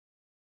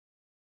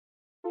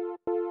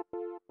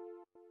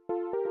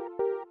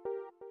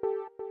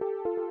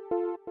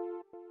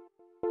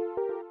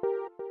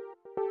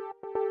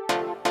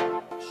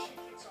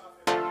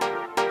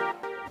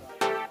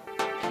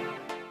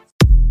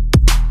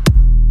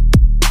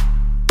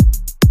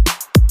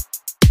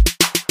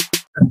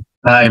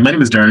Hi, my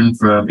name is Darren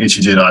from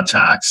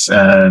Tax,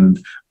 and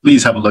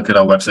please have a look at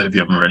our website if you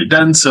haven't already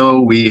done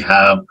so. We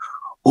have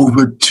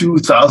over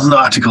 2,000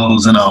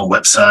 articles on our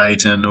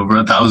website and over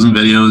 1,000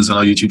 videos on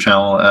our YouTube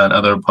channel and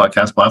other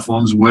podcast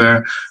platforms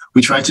where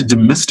we try to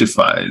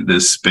demystify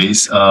this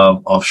space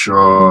of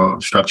offshore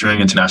structuring,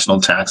 international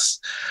tax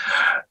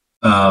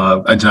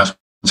planning,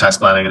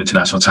 and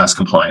international tax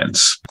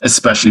compliance,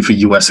 especially for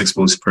US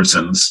exposed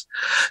persons.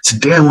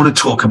 Today, I want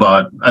to talk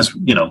about, as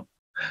you know,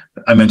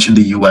 I mentioned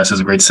the US as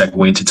a great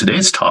segue into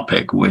today's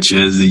topic, which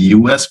is the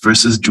US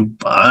versus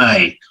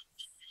Dubai.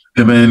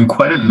 There have been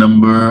quite a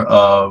number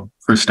of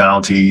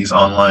personalities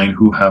online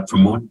who have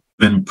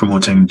been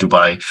promoting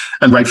Dubai,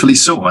 and rightfully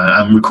so.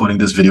 I'm recording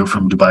this video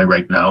from Dubai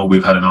right now.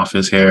 We've had an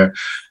office here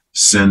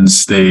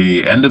since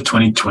the end of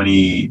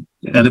 2020,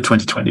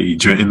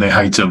 during the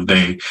height of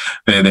the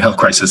health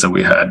crisis that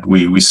we had.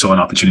 We saw an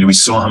opportunity. We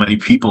saw how many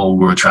people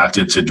were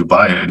attracted to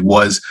Dubai. It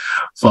was,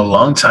 for a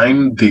long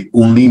time, the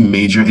only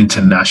major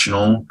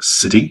international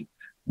city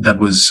that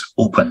was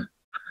open,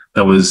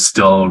 that was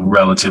still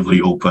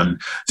relatively open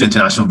to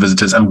international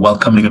visitors and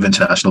welcoming of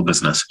international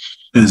business.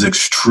 It is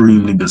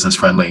extremely business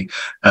friendly,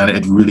 and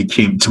it really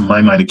came, to my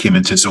mind, it came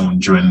into its own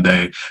during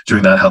that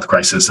health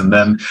crisis. And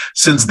then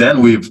since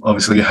then, we've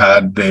obviously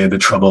had the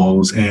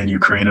troubles in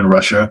Ukraine and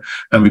Russia,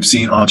 and we've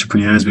seen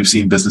entrepreneurs, we've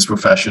seen business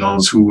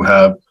professionals who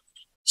have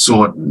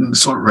sought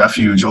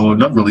refuge, or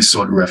not really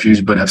sought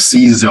refuge, but have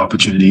seized the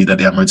opportunity that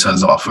the Emirates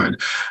has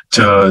offered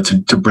to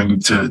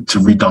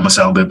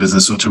re-domicile their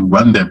business, or to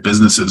run their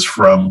businesses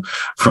from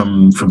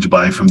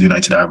Dubai, from the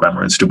United Arab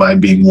Emirates,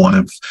 Dubai being one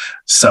of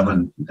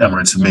 7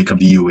 Emirates that make up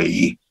the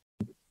UAE.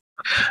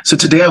 So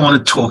today I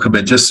want to talk a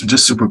bit, just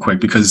super quick,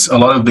 because a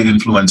lot of big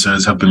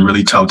influencers have been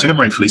really touting, and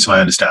rightfully so,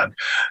 I understand,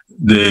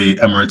 the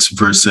Emirates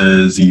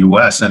versus the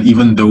US. And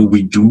even though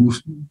we do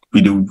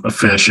a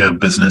fair share of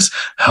business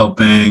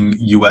helping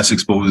US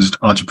exposed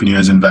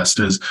entrepreneurs,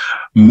 investors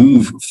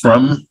move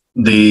from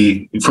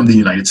the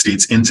United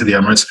States into the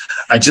Emirates,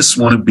 I just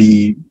want to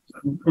be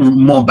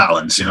more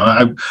balanced.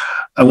 I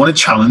want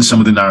to challenge some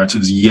of the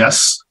narratives.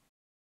 Yes,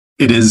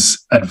 it is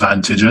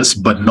advantageous,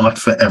 but not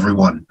for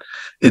everyone.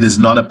 It is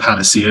not a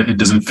panacea. It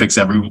doesn't fix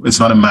it's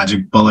not a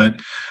magic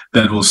bullet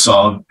that will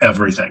solve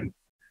everything.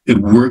 It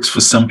works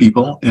for some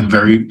people in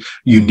very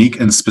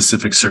unique and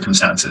specific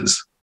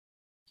circumstances,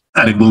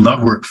 and it will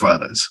not work for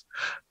others.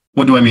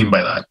 What do I mean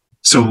by that?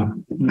 So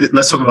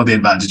let's talk about the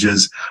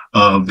advantages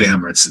of the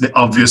Emirates. The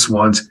obvious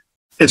ones: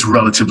 it's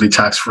relatively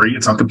tax-free.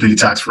 It's not completely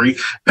tax-free,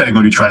 depending on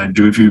what you're trying to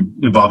do. If you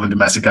involve in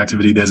domestic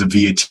activity, there's a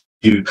VAT,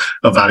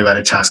 a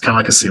value-added tax, kind of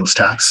like a sales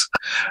tax.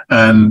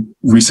 And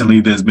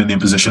recently, there's been the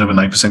imposition of a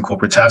 9%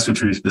 corporate tax,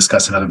 which we've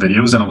discussed in other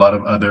videos, and a lot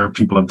of other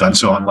people have done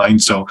so online,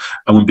 so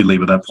I won't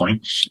belabor that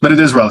point. But it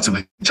is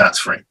relatively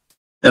tax-free.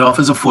 It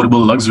offers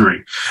affordable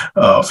luxury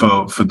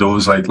for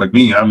those like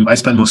me. I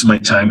spend most of my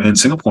time in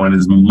Singapore, and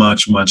it's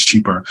much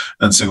cheaper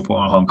than Singapore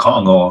or Hong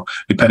Kong, or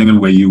depending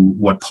on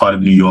what part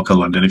of New York or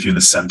London. If you're in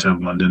the center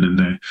of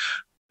London,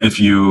 if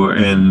you're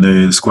in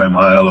the Square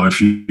Mile, or if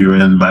you're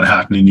in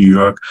Manhattan in New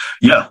York,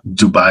 yeah,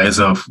 Dubai is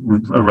a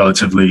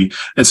relatively,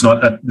 it's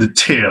not at the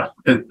tier,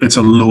 it's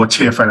a lower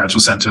tier financial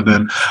center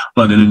than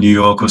London and New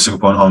York or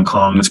Singapore and Hong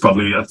Kong. It's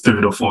probably a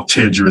 3rd or 4th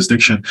tier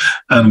jurisdiction.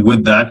 And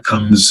with that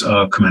comes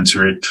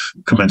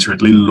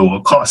commensurately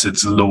lower costs.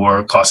 It's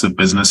lower cost of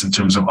business in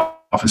terms of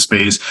office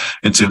space,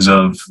 in terms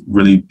of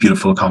really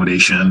beautiful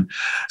accommodation.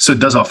 So it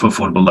does offer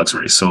affordable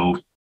luxury. So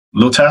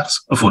low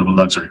tax, affordable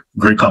luxury,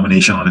 great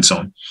combination on its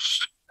own.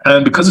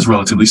 And because it's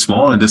relatively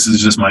small, and this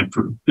is just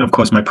of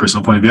course, my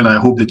personal point of view, and I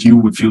hope that you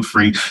would feel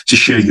free to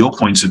share your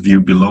points of view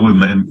below,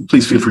 and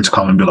please feel free to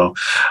comment below.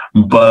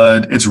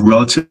 But it's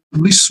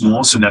relatively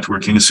small, so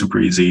networking is super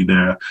easy.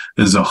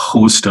 There's a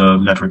host of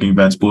networking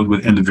events, both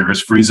within the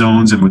various free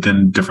zones and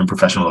within different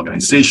professional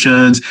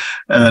organizations,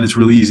 and it's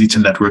really easy to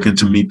network and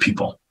to meet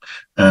people.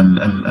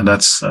 And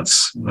that's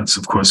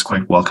of course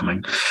quite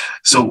welcoming.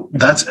 So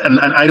and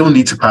I don't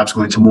need to perhaps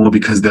go into more,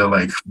 because there are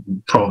like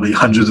probably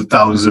hundreds of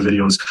thousands of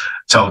videos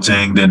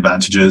touting the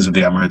advantages of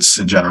the Emirates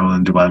in general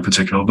and Dubai in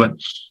particular. But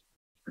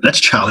let's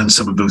challenge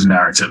some of those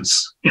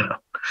narratives.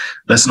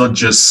 Let's not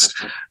just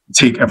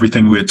take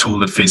everything we're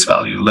told at face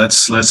value.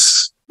 Let's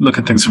look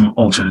at things from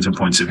alternative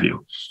points of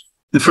view.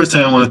 The first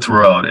thing I want to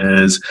throw out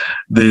is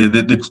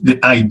the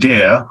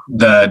idea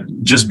that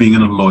just being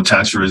in a low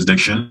tax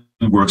jurisdiction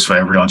works for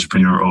every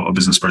entrepreneur or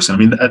business person. I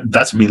mean,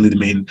 that's mainly the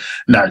main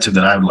narrative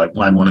that I want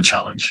to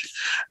challenge.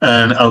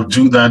 And I'll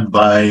do that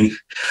by,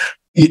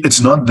 it's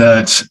not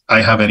that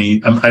I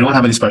don't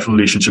have any special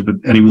relationship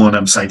with anyone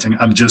I'm citing.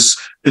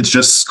 It's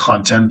just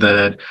content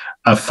that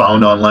I've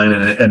found online,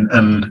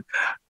 and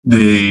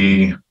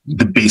the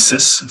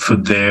basis for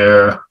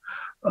their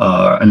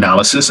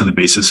analysis and the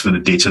basis for the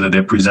data that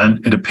they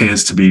present, it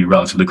appears to be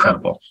relatively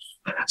credible.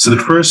 So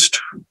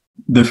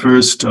the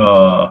first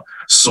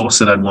source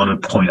that I'd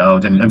want to point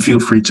out, and feel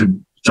free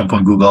to jump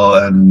on Google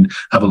and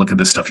have a look at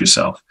this stuff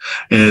yourself,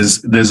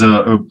 is there's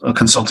a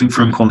consulting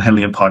firm called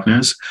Henley &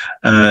 Partners,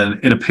 and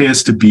it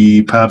appears to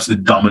be perhaps the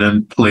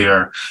dominant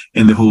player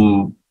in the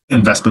whole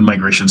investment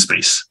migration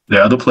space. There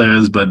are other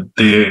players, but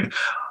they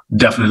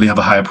definitely have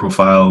a higher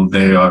profile.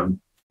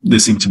 They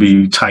seem to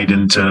be tied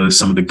into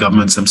some of the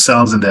governments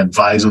themselves, and they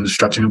advise on the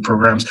structuring of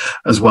programs,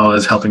 as well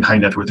as helping high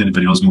net worth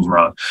individuals move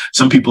around.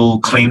 Some people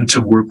claim to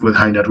work with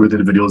high net worth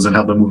individuals and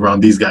help them move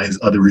around. These guys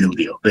are the real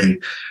deal.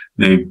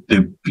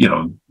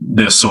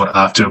 They're sought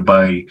after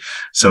by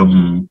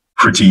some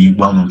pretty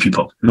well-known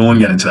people. No one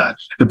get into that.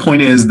 The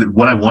point is that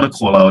what I want to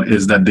call out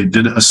is that they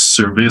did a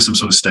survey, some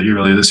sort of study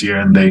earlier this year,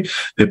 and they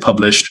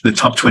published the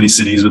top 20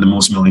 cities with the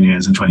most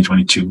millionaires in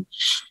 2022.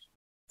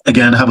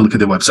 Again, have a look at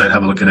their website,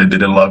 have a look at it. They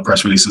did a lot of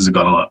press releases. It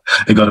got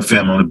a fair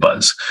amount of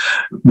buzz.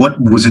 What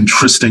was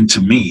interesting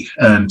to me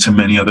and to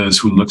many others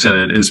who looked at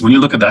it is when you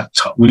look at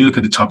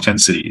the top 10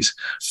 cities,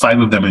 5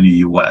 of them in the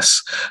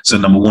US. So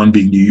number 1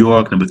 being New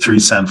York, number 3,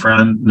 San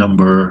Fran,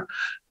 number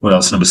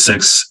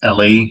 6,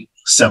 LA,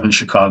 7,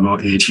 Chicago,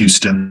 8,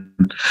 Houston.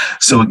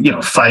 So,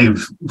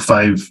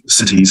 5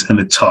 cities in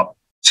the top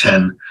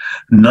 10,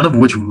 none of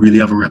which really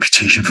have a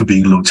reputation for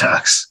being low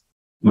tax,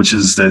 which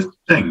is the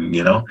thing,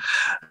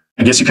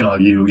 I guess you can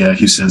argue,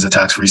 Houston's a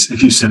tax-free,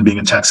 Houston being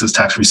a Texas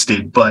tax-free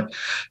state, but,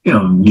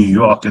 New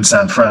York and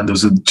San Fran,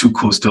 those are the 2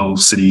 coastal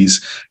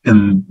cities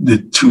in the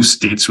 2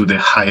 states with the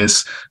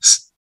highest,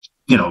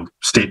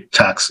 state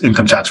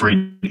income tax rate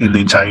in the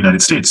entire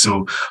United States.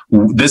 So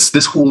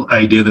this whole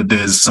idea that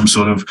there's some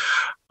sort of,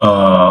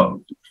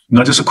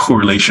 not just a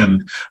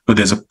correlation, but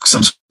there's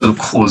some sort of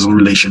causal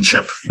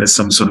relationship. There's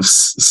some sort of,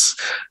 this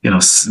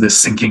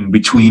syncing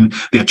between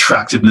the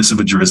attractiveness of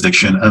a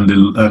jurisdiction and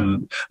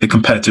the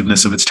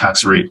competitiveness of its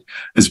tax rate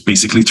is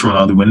basically thrown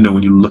out the window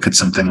when you look at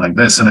something like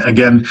this. And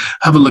again,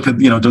 have a look at,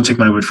 don't take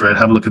my word for it.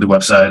 Have a look at the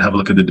website. Have a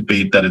look at the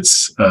debate that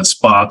it's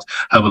sparked.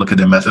 Have a look at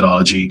their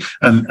methodology,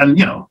 and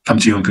come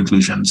to your own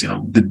conclusions.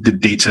 The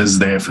data is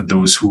there for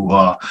those who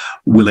are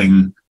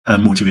willing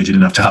and motivated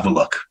enough to have a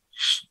look.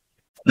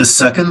 The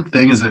second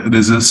thing is that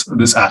there's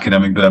this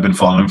academic that I've been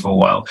following for a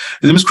while.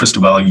 His name is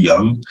Christopher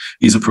Young.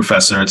 He's a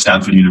professor at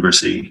Stanford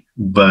University,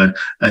 but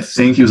I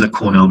think he was at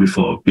Cornell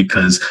before,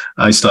 because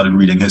I started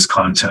reading his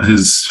content,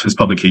 his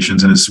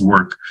publications and his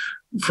work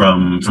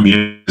from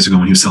years ago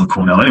when he was still at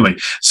Cornell. Anyway,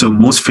 so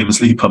most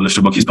famously, he published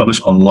a book. He's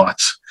published a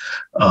lot.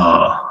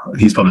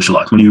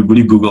 When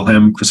you Google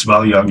him,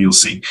 Christopher Young, you'll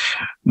see.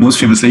 Most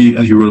famously,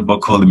 he wrote a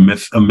book called The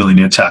Myth of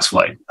Millionaire Tax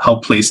Flight: How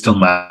Place Still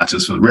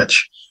Matters for the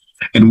Rich,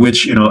 in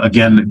which,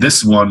 again,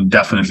 this one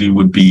definitely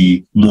would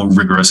be more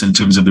rigorous in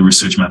terms of the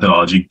research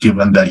methodology,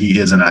 given that he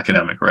is an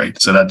academic, right?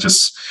 So that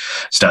just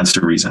stands to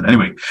reason.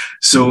 Anyway,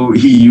 so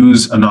he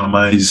used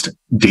anonymized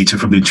data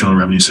from the Internal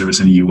Revenue Service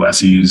in the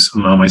US. He used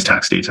anonymized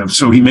tax data.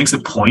 So he makes the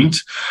point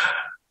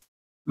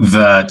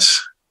that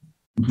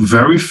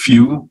very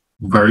few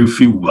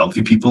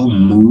wealthy people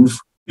move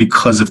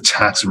because of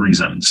tax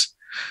reasons.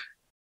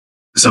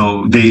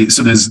 So he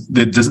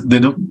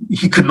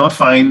could not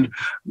find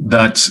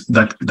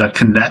that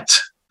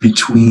connect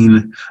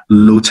between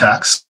low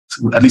tax,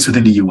 at least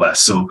within the US.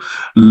 So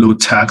low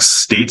tax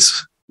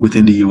states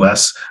within the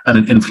US and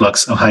an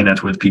influx of high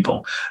net worth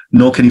people.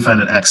 Nor can he find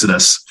an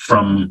exodus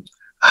from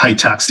high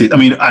tax state. I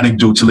mean,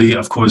 anecdotally,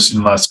 of course,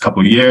 in the last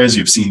couple of years,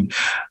 you've seen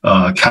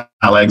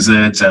Cal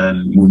exit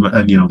and movement,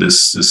 and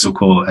this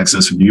so-called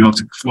exodus from New York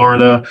to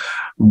Florida.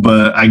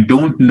 But I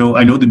don't know.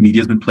 I know the media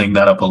has been playing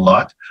that up a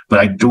lot, but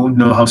I don't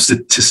know how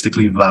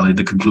statistically valid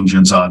the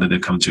conclusions are that they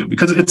come to,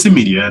 because it's the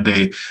media.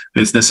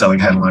 They're selling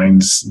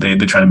headlines. They're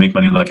trying to make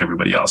money like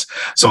everybody else.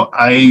 So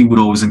I would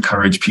always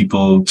encourage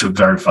people to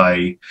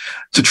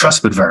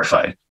trust but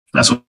verify.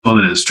 That's all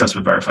it is, trust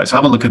but verify. So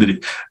have a look at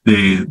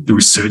the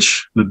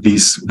research that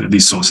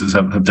these sources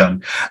have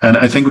done. And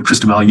I think with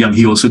Christopher Young,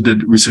 he also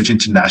did research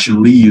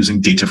internationally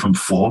using data from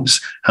Forbes.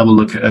 Have a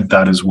look at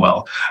that as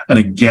well. And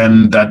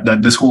again,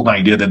 that this whole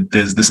idea that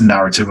there's this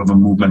narrative of a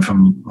movement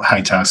from high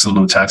tax to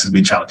low tax has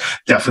been challenged.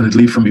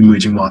 Definitely from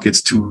emerging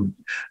markets to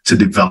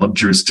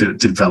developed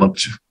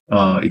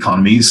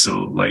economies, so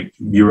like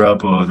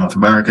Europe or North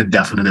America,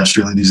 definitely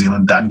Australia, New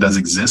Zealand, that does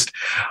exist.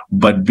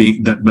 But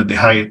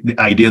the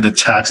idea that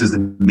tax is the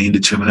main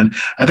determinant,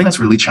 I think that's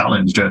really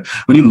challenged.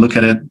 When you look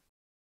at it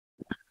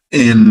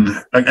and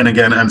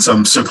so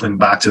I'm circling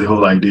back to the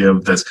whole idea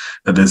of this,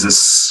 that there's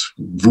this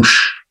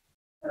whoosh,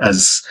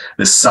 as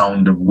the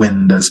sound of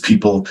wind as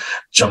people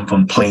jump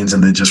on planes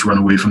and they just run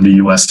away from the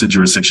US to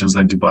jurisdictions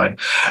like Dubai.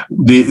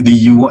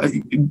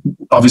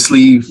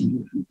 Obviously,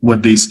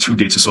 what these 2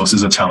 data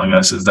sources are telling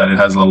us is that it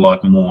has a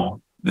lot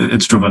more.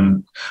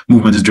 Movement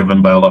is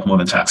driven by a lot more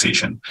than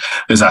taxation.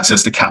 There's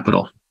access to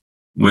capital,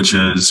 which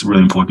is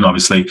really important.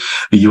 Obviously,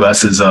 the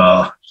US is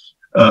a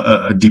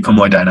deeper,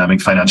 more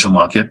dynamic financial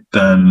market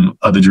than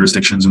other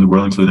jurisdictions in the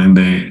world, including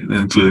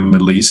the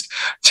Middle East.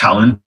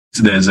 Talent.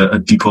 There's a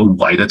deeper,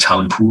 wider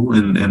talent pool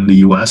in the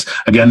US.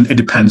 Again, it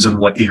depends on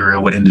what area,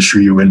 what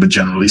industry you're in, but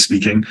generally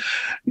speaking,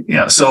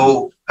 yeah.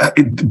 So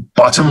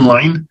bottom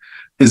line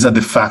is that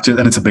the factor,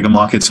 and it's a bigger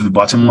market. So the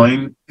bottom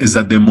line is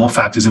that there are more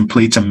factors in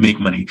play to make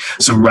money.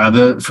 So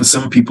for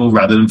some people,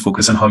 rather than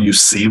focus on how you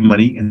save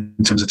money in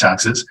terms of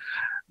taxes,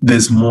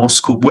 there's more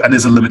scope, and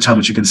there's a limit to how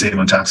much you can save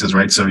on taxes,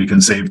 right? So you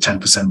can save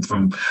 10%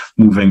 from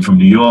moving from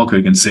New York, or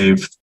you can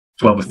save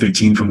 12 or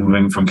 13 from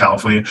moving from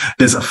California.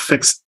 There's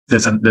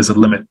a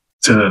limit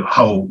to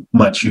how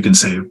much you can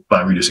save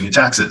by reducing your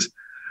taxes.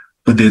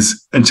 But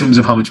there's, in terms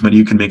of how much money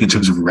you can make in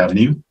terms of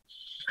revenue,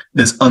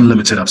 there's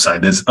unlimited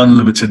upside. There's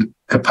unlimited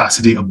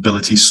capacity,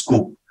 ability,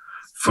 scope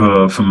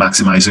for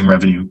maximizing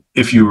revenue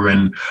if you were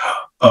in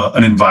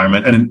an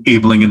environment, an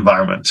enabling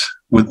environment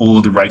with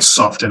all the right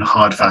soft and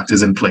hard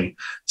factors in play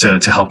to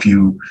help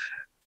you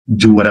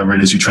do whatever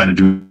it is you're trying to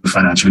do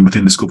financially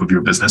within the scope of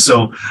your business.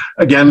 So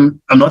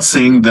again, I'm not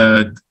saying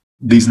that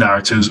these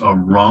narratives are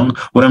wrong.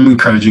 What I'm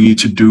encouraging you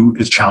to do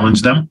is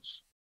challenge them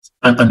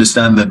and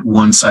understand that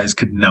one size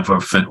could never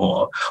fit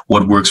all.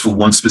 What works for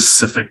one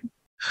specific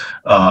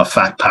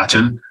fact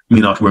pattern may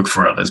not work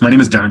for others. My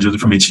name is Darren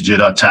Joseph from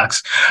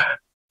HTJ.tax.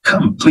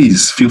 Come,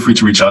 please feel free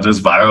to reach out to us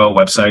via our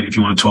website if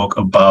you want to talk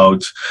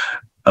about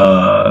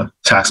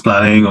tax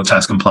planning or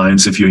tax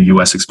compliance if you're a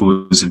US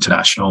exposed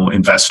international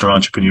investor,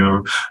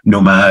 entrepreneur,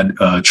 nomad,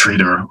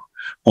 trader,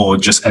 or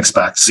just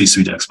expat,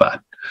 C-suite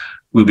expat.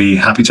 We'll be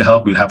happy to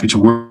help. We're happy to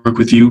work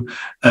with you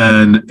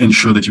and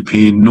ensure that you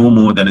pay no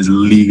more than is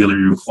legally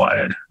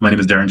required. My name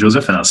is Darren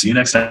Joseph, and I'll see you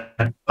next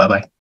time.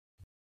 Bye-bye.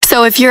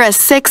 So if you're a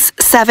 6,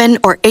 7,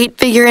 or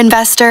 8-figure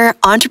investor,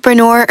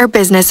 entrepreneur, or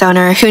business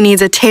owner who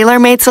needs a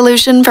tailor-made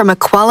solution from a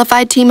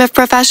qualified team of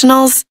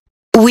professionals,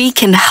 we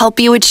can help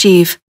you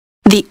achieve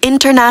the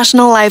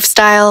international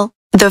lifestyle,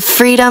 the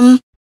freedom,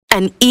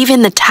 and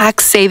even the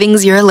tax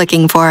savings you're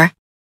looking for.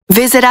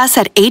 Visit us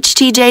at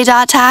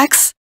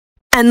htj.tax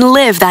and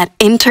live that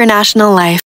international life.